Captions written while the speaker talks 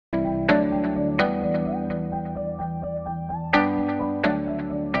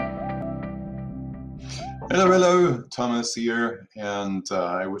Hello, hello, Thomas here, and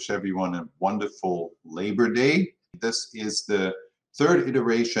I wish everyone a wonderful Labor Day. This is the third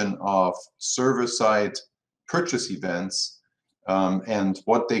iteration of server-side purchase events and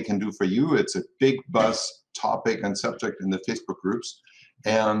what they can do for you. It's a big buzz topic and subject in the Facebook groups.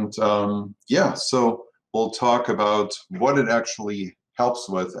 And yeah, so we'll talk about what it actually helps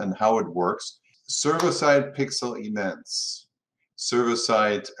with and how it works. Server-side pixel events,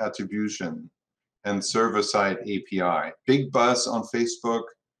 server-side attribution, and server-side API. Big buzz on Facebook,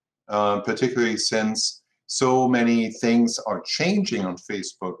 particularly since so many things are changing on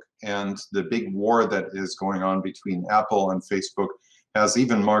Facebook, and the big war that is going on between Apple and Facebook has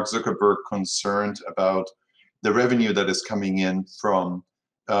even Mark Zuckerberg concerned about the revenue that is coming in from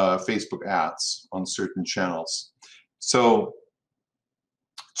Facebook ads on certain channels. So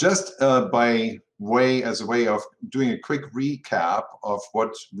just as a way of doing a quick recap of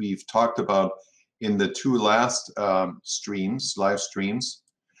what we've talked about in the two last live streams,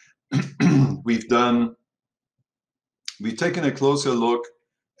 we've taken a closer look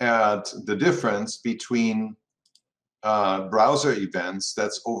at the difference between browser events,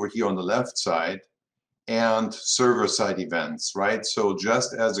 that's over here on the left side, and server-side events, right? So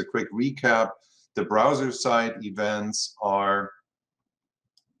just as a quick recap, the browser-side events are,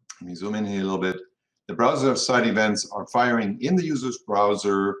 let me zoom in here a little bit. The browser-side events are firing in the user's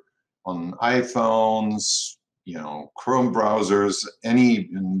browser on iPhones, Chrome browsers,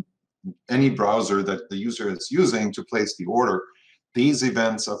 any browser that the user is using to place the order. These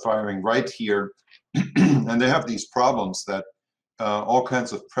events are firing right here, and they have these problems that all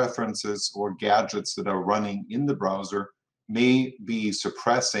kinds of preferences or gadgets that are running in the browser may be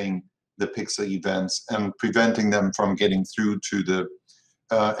suppressing the pixel events and preventing them from getting through to the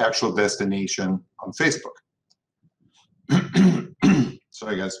actual destination on Facebook.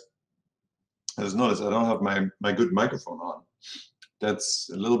 Sorry, guys. I just noticed I don't have my good microphone on. That's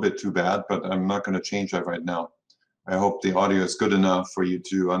a little bit too bad, but I'm not going to change that right now. I hope the audio is good enough for you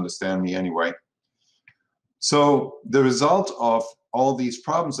to understand me anyway. So the result of all these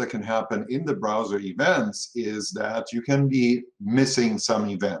problems that can happen in the browser events is that you can be missing some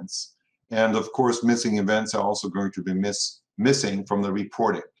events. And of course, missing events are also going to be missing from the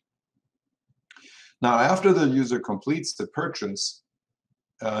reporting. Now, after the user completes the purchase,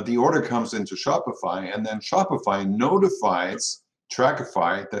 the order comes into Shopify, and then Shopify notifies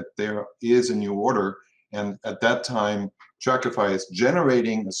Trackify that there is a new order, and at that time, Trackify is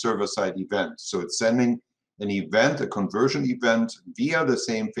generating a server-side event. So it's sending an event, a conversion event, via the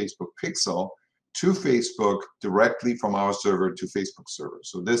same Facebook pixel to Facebook directly from our server to Facebook server.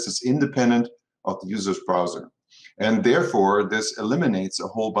 So this is independent of the user's browser. And therefore, this eliminates a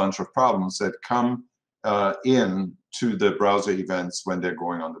whole bunch of problems that come in to the browser events when they're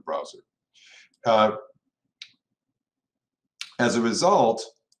going on the browser. As a result,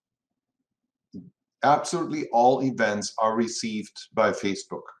 absolutely all events are received by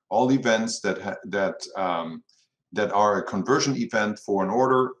Facebook. All events that are a conversion event for an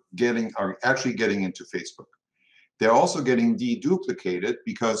order are actually getting into Facebook. They're also getting deduplicated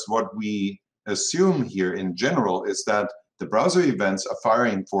because what we assume here in general is that the browser events are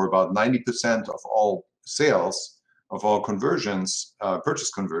firing for about 90% of all sales, of all conversions, purchase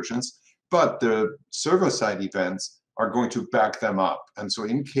conversions, but the server-side events are going to back them up. And so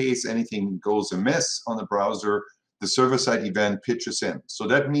in case anything goes amiss on the browser, the server-side event pitches in. So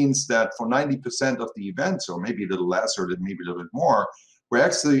that means that for 90% of the events, or maybe a little less, or maybe a little bit more, we're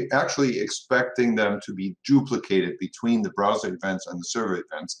actually expecting them to be duplicated between the browser events and the server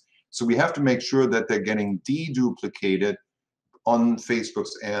events. So we have to make sure that they're getting deduplicated on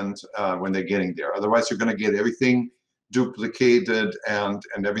Facebook's end when they're getting there. Otherwise, you're going to get everything duplicated, and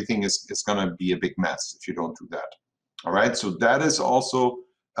everything is going to be a big mess if you don't do that. All right, so that is also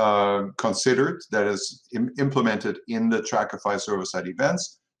considered, that is implemented in the Trackify server-side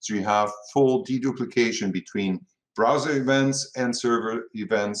events. So you have full deduplication between browser events and server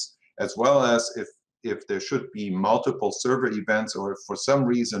events, as well as if there should be multiple server events, or if for some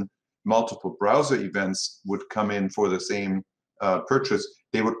reason multiple browser events would come in for the same purchase,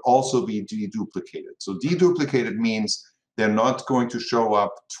 they would also be deduplicated. So deduplicated means they're not going to show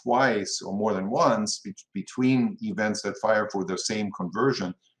up twice or more than once between events that fire for the same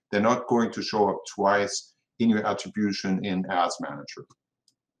conversion. They're not going to show up twice in your attribution in Ads Manager.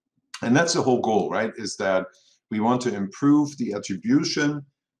 And that's the whole goal, right? Is that we want to improve the attribution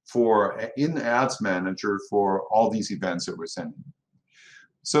in Ads Manager for all these events that we're sending.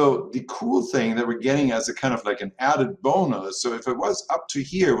 So the cool thing that we're getting as a kind of like an added bonus, so if it was up to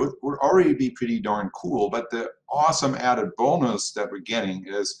here, it would already be pretty darn cool, but the awesome added bonus that we're getting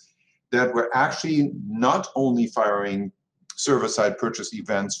is that we're actually not only firing server-side purchase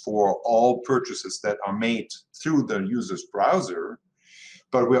events for all purchases that are made through the user's browser,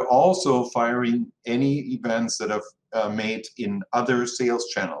 but we're also firing any events that have made in other sales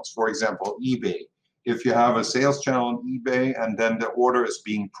channels. For example, eBay. If you have a sales channel on eBay and then the order is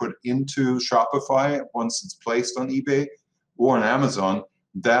being put into Shopify once it's placed on eBay or on Amazon,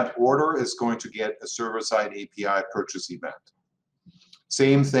 that order is going to get a server-side API purchase event.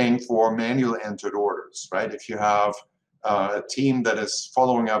 Same thing for manual entered orders, right? If you have a team that is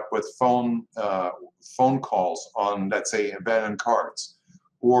following up with phone calls on, let's say, abandoned carts,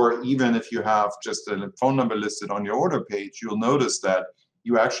 or even if you have just a phone number listed on your order page, you'll notice that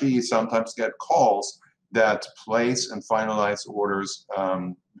you actually sometimes get calls that place and finalize orders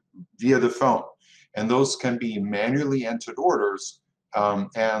via the phone. And those can be manually entered orders.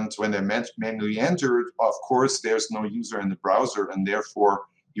 And when they're manually entered, of course, there's no user in the browser, and therefore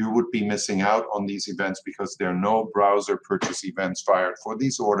you would be missing out on these events because there are no browser purchase events fired for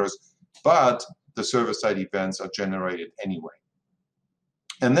these orders, but the server-side events are generated anyway.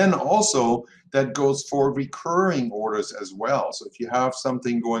 And then also that goes for recurring orders as well. So if you have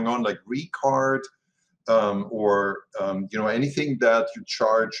something going on like recard or anything that you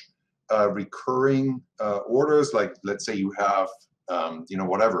charge recurring orders, like let's say you have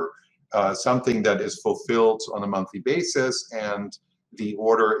something that is fulfilled on a monthly basis, and the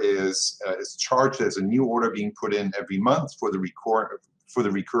order is charged as a new order being put in every month for the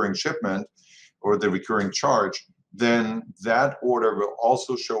recurring shipment or the recurring charge, then that order will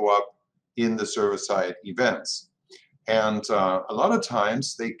also show up in the server-side events. And a lot of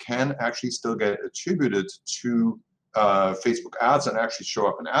times they can actually still get attributed to Facebook ads and actually show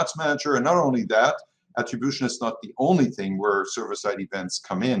up in Ads Manager. And not only that, attribution is not the only thing where server-side events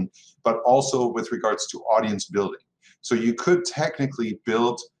come in, but also with regards to audience building. So you could technically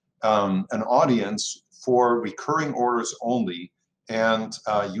build an audience for recurring orders only and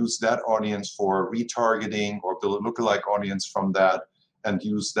use that audience for retargeting or build a lookalike audience from that and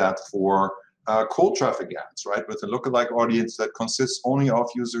use that for cold traffic ads, right? With a lookalike audience that consists only of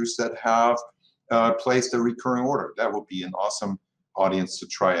users that have placed a recurring order. That would be an awesome audience to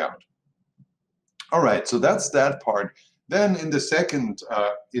try out. All right, so that's that part. Then in the second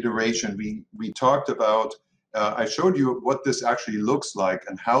iteration, we talked about, I showed you what this actually looks like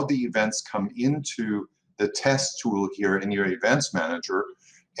and how the events come into the test tool here in your events manager.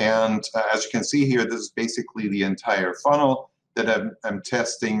 And as you can see here, this is basically the entire funnel that I'm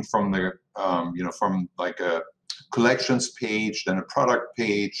testing from the, from like a collections page, then a product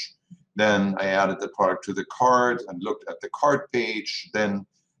page. Then I added the product to the cart and looked at the cart page. Then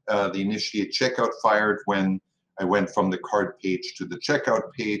the initiate checkout fired when I went from the cart page to the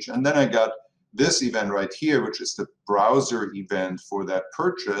checkout page. And then I got this event right here, which is the browser event for that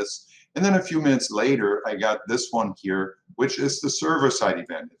purchase. And then a few minutes later, I got this one here, which is the server-side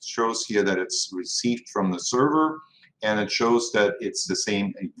event. It shows here that it's received from the server, and it shows that it's the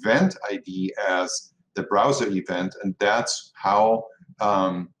same event ID as the browser event, and that's how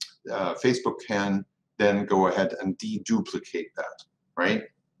Facebook can then go ahead and deduplicate that, right?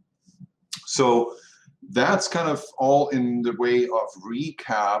 So that's kind of all in the way of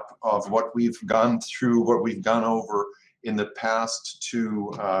recap of what we've gone through, what we've gone over in the past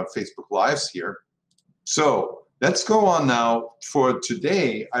two Facebook Lives here. So let's go on now. For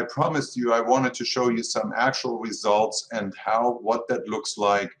today, I promised you I wanted to show you some actual results and what that looks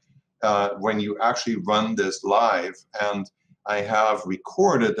like when you actually run this live. And I have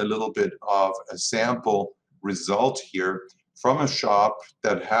recorded a little bit of a sample result here from a shop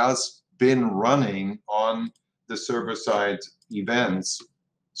that has been running on the server-side events,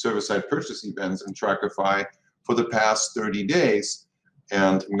 server-side purchase events in Trackify for the past 30 days.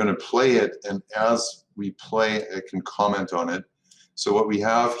 And I'm going to play it, and as we play, I can comment on it. So what we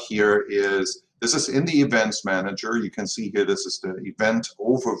have here is, this is in the Events Manager. You can see here, this is the event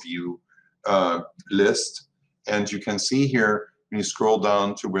overview list. And you can see here, when you scroll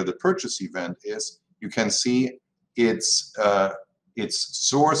down to where the purchase event is, you can see its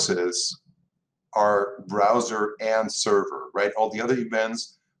sources are browser and server, right? All the other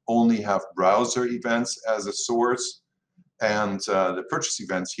events only have browser events as a source, and the purchase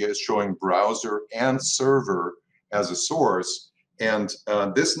events here is showing browser and server as a source. And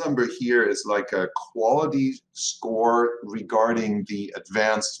this number here is like a quality score regarding the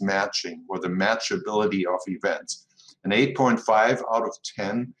advanced matching or the matchability of events. An 8.5 out of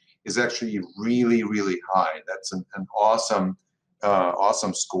 10 is actually really, really high. That's an awesome,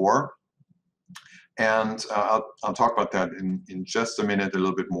 awesome score. And I'll talk about that in just a minute, a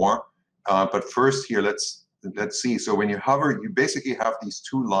little bit more. But first here, let's let's see. So when you hover, you basically have these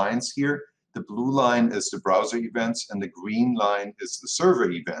two lines here. The blue line is the browser events, and the green line is the server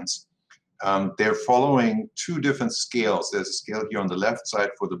events. They're following two different scales. There's a scale here on the left side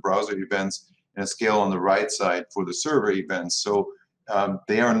for the browser events and a scale on the right side for the server events. So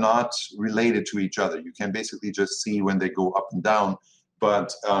they are not related to each other. You can basically just see when they go up and down.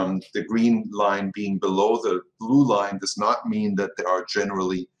 But the green line being below the blue line does not mean that there are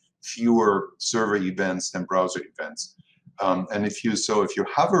generally fewer server events than browser events. And if you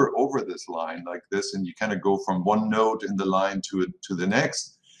hover over this line like this, and you kind of go from one node in the line to the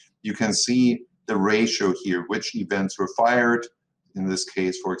next, you can see the ratio here, which events were fired. In this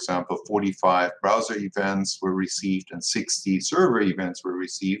case, for example, 45 browser events were received and 60 server events were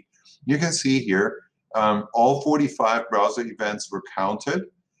received. You can see here all 45 browser events were counted,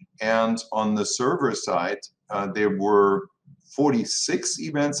 and on the server side, there were 46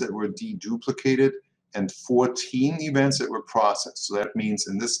 events that were deduplicated and 14 events that were processed. So that means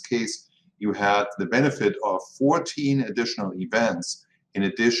in this case, you had the benefit of 14 additional events in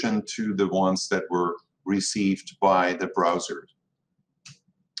addition to the ones that were received by the browser.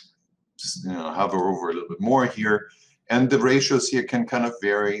 Just, hover over a little bit more here. And the ratios here can kind of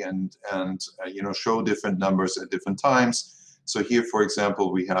vary and show different numbers at different times. So here, for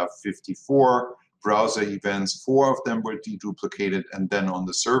example, we have 54 browser events, 4 of them were deduplicated, and then on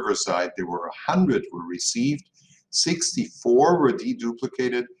the server side, there were 100 were received, 64 were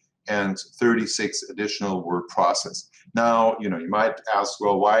deduplicated, and 36 additional were processed. Now, you might ask,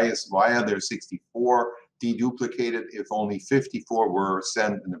 well, why are there 64 deduplicated if only 54 were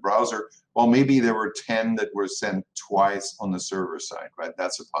sent in the browser? Well, maybe there were 10 that were sent twice on the server side, right?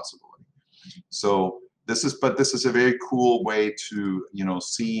 That's a possibility. So this is a very cool way to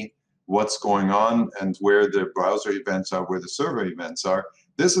see what's going on and where the browser events are, where the server events are.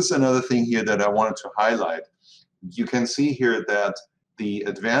 This is another thing here that I wanted to highlight. You can see here that the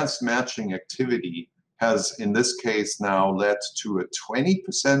advanced matching activity has, in this case, now led to a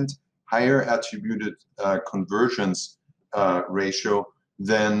 20% higher attributed conversions ratio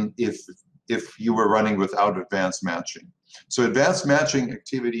than if you were running without advanced matching. So advanced matching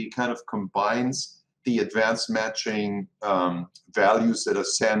activity kind of combines the advanced matching values that are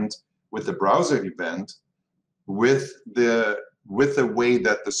sent with the browser event with the way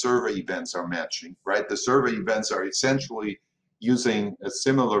that the server events are matching, right? The server events are essentially using a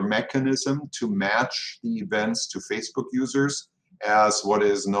similar mechanism to match the events to Facebook users as what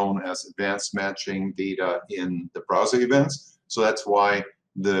is known as advanced matching data in the browser events. So that's why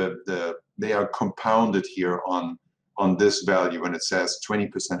they are compounded here on this value when it says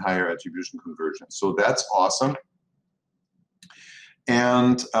 20% higher attribution conversion. So that's awesome.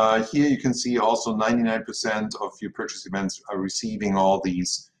 And here you can see also 99% of your purchase events are receiving all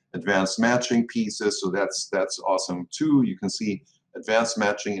these advanced matching pieces. So that's awesome too. You can see advanced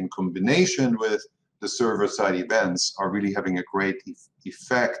matching in combination with the server-side events are really having a great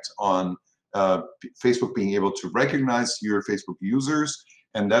effect on Facebook being able to recognize your Facebook users.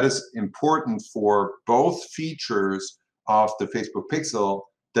 And that is important for both features of the Facebook Pixel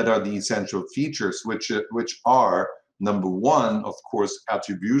that are the essential features, which are, number one, of course,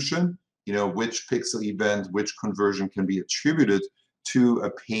 attribution, which pixel event, which conversion can be attributed to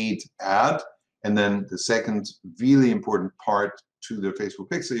a paid ad. And then the second really important part to the Facebook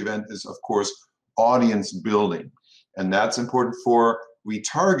Pixel event is, of course, audience building. And that's important for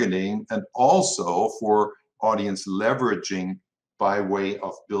retargeting and also for audience leveraging by way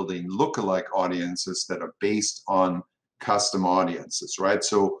of building lookalike audiences that are based on custom audiences, right?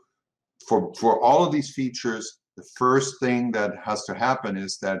 So for all of these features, the first thing that has to happen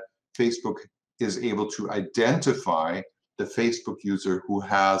is that Facebook is able to identify the Facebook user who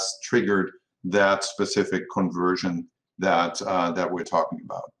has triggered that specific conversion that we're talking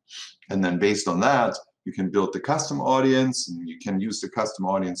about. And then based on that, you can build the custom audience, and you can use the custom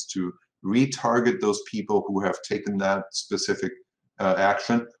audience to retarget those people who have taken that specific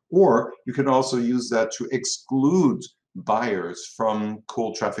action. Or you can also use that to exclude buyers from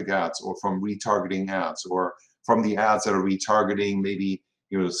cold traffic ads or from retargeting ads or from the ads that are retargeting maybe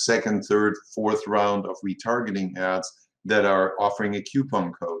second, third, fourth round of retargeting ads that are offering a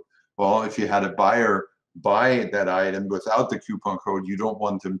coupon code. Well, if you had a buyer buy that item without the coupon code, you don't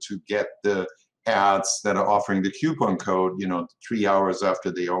want them to get the ads that are offering the coupon code 3 hours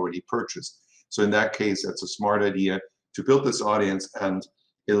after they already purchased. So in that case, it's a smart idea to build this audience and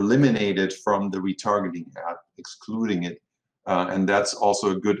eliminate it from the retargeting ad, excluding it. And that's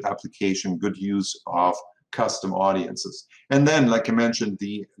also a good application, good use of custom audiences. And then, like I mentioned,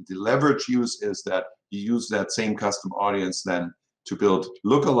 the leverage use is that you use that same custom audience then to build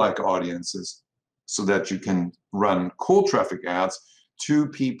lookalike audiences so that you can run cold traffic ads to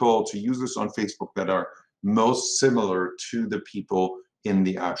people, to users on Facebook that are most similar to the people in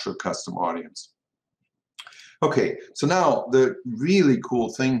the actual custom audience. Okay, so now the really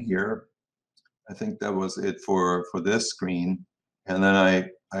cool thing here, I think that was it for this screen. And then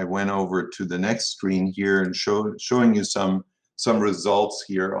I went over to the next screen here and showing you some results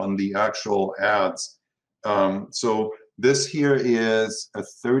here on the actual ads. So this here is a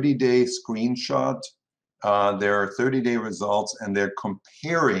 30-day screenshot. There are 30-day results, and they're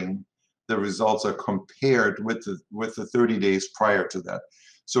comparing, the results are compared with the 30 days prior to that.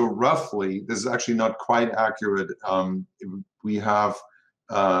 So roughly, this is actually not quite accurate. We have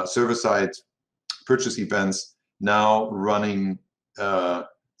server-side purchase events now running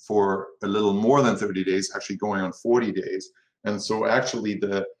for a little more than 30 days, actually going on 40 days. And so actually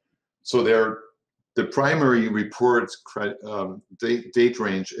the primary report date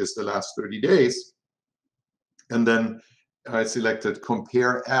range is the last 30 days. And then I selected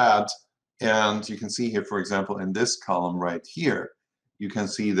compare ad, and you can see here, for example, in this column right here, you can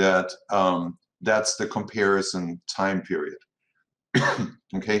see that that's the comparison time period.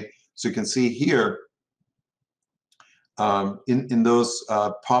 Okay, so you can see here in those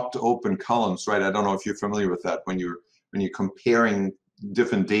popped open columns, right? I don't know if you're familiar with that. When you're comparing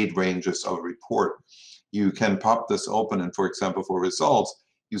different date ranges of a report, you can pop this open, and for example, for results,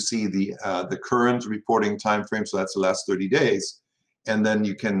 you see the current reporting time frame, so that's the last 30 days, and then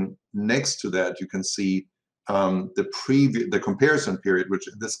you can, next to that, you can see the comparison period, which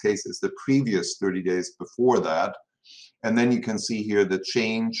in this case is the previous 30 days before that, and then you can see here the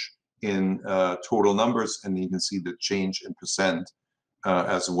change in total numbers, and you can see the change in percent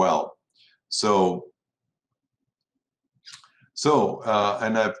as well.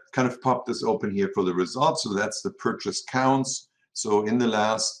 And I've kind of popped this open here for the results. So that's the purchase counts. So in the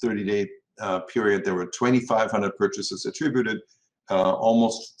last 30-day period, there were 2,500 purchases attributed,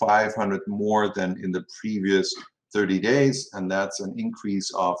 almost 500 more than in the previous 30 days. And that's an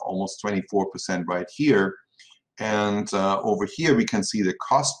increase of almost 24% right here. And over here, we can see the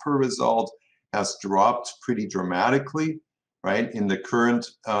cost per result has dropped pretty dramatically, right? In the current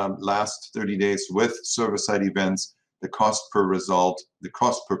last 30 days with server-side events, the cost per result, the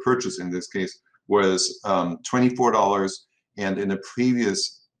cost per purchase in this case, was $24. And in the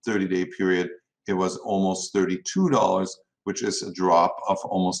previous 30-day period, it was almost $32, which is a drop of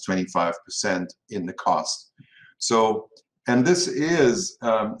almost 25% in the cost. So, and this is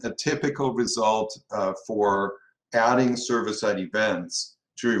a typical result for adding server-side events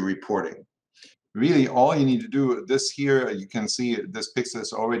to your reporting. Really, all you need to do, this here, you can see this pixel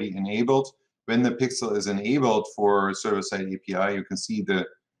is already enabled. When the pixel is enabled for server-side API, you can see the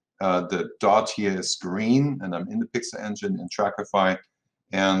dot here is green, and I'm in the pixel engine in Trackify.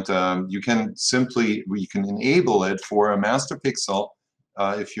 And you can enable it for a master pixel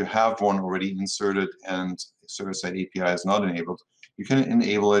if you have one already inserted and server-side API is not enabled. You can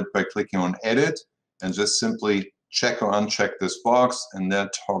enable it by clicking on Edit and just simply check or uncheck this box, and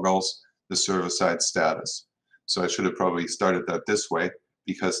that toggles the server-side status. So I should have probably started that this way,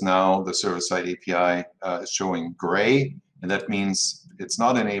 because now the server-side API is showing gray, and that means it's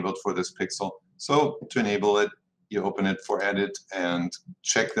not enabled for this pixel. So to enable it, you open it for Edit and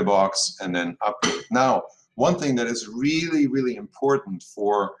check the box and then update. Now, one thing that is really, really important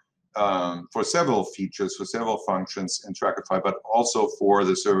for several features, for several functions in Trackify, but also for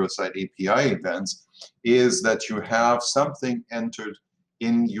the server-side API events, is that you have something entered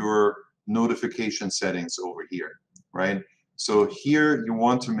in your notification settings over here, right? So here you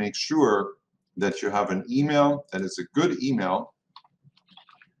want to make sure that you have an email that is a good email.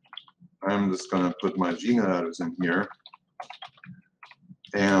 I'm just going to put my Gmail address in here.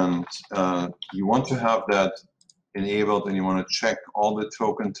 And you want to have that enabled, and you want to check all the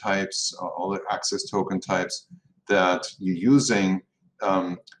token types, all the access token types that you're using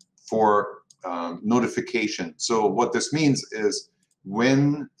for notification. So what this means is,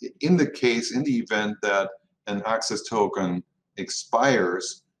 when, in the event that an access token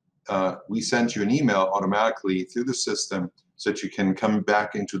expires, we send you an email automatically through the system so that you can come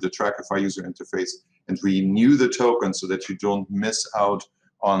back into the Trackify user interface and renew the token so that you don't miss out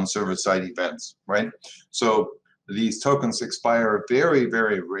on server-side events, right? So these tokens expire very,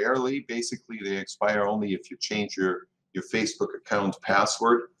 very rarely. Basically, they expire only if you change your Facebook account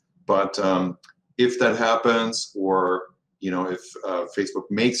password. But if that happens, or if Facebook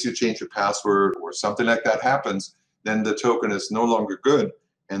makes you change your password or something like that happens, then the token is no longer good,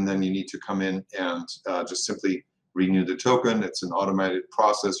 and then you need to come in and just simply renew the token. It's an automated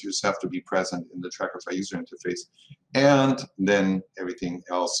process. You just have to be present in the Trackify user interface, and then everything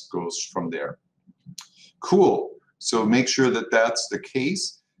else goes from there. Cool. So make sure that that's the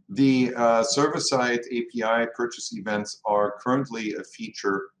case. The server-side API purchase events are currently a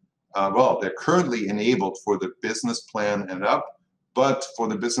feature. Well, they're currently enabled for the business plan and up, but for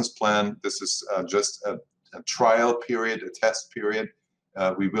the business plan, this is just a trial period, a test period.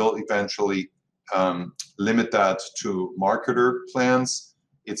 We will eventually limit that to marketer plans.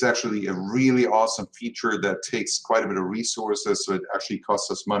 It's actually a really awesome feature that takes quite a bit of resources, so it actually costs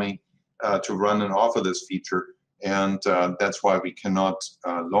us money to run and offer this feature. And that's why we cannot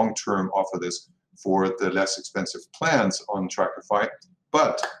long-term offer this for the less expensive plans on Trackify.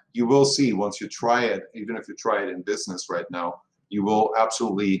 But you will see once you try it, even if you try it in business right now, you will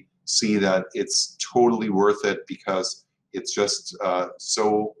absolutely see that it's totally worth it, because it's just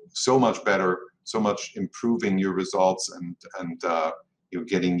so much better, so much improving your results, and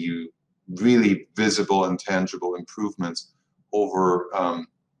getting you really visible and tangible improvements over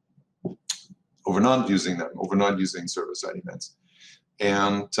not using them, over not using server-side events.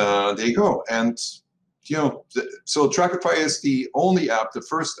 And there you go. And so Trackify is the only app, the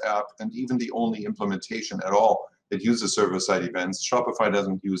first app, and even the only implementation at all that uses server-side events. Shopify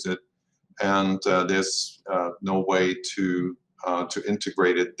doesn't use it, and there's no way to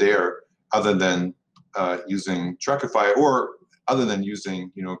integrate it there other than using Trackify, or other than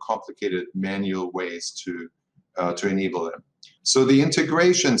using complicated manual ways to enable them. So the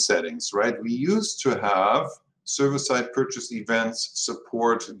integration settings, right? We used to have server-side purchase events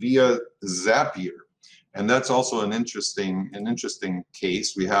support via Zapier. And that's also an interesting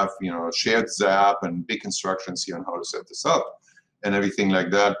case. We have a shared Zap and big instructions here on how to set this up and everything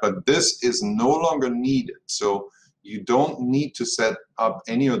like that. But this is no longer needed. So you don't need to set up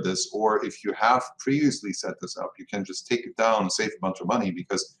any of this, or if you have previously set this up, you can just take it down and save a bunch of money,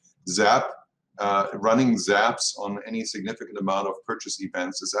 because running Zaps on any significant amount of purchase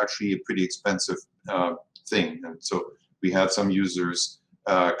events is actually a pretty expensive thing. And so we had some users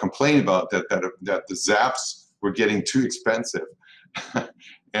complain about that the Zaps were getting too expensive.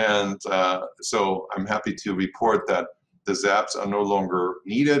 And so I'm happy to report that the Zaps are no longer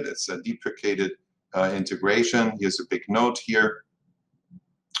needed. It's a deprecated integration. Here's a big note here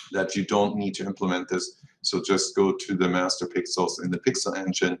that you don't need to implement this. So just go to the master pixels in the pixel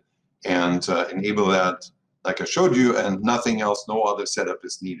engine and enable that like I showed you, and nothing else, no other setup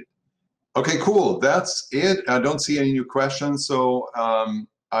is needed. Okay, cool, that's it. I don't see any new questions, so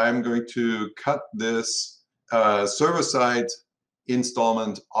I'm going to cut this server-side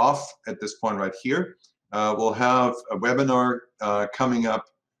installment off at this point right here. We'll have a webinar coming up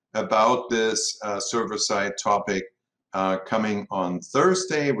about this server-side topic coming on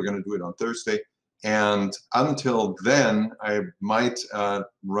Thursday. We're going to do it on Thursday. And until then, I might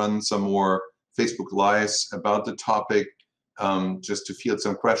run some more Facebook Lives about the topic, just to field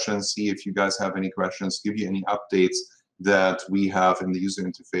some questions, see if you guys have any questions, give you any updates that we have in the user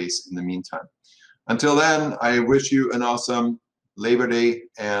interface in the meantime. Until then, I wish you an awesome Labor Day,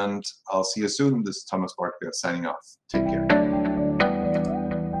 and I'll see you soon. This is Thomas Bartka signing off. Take care.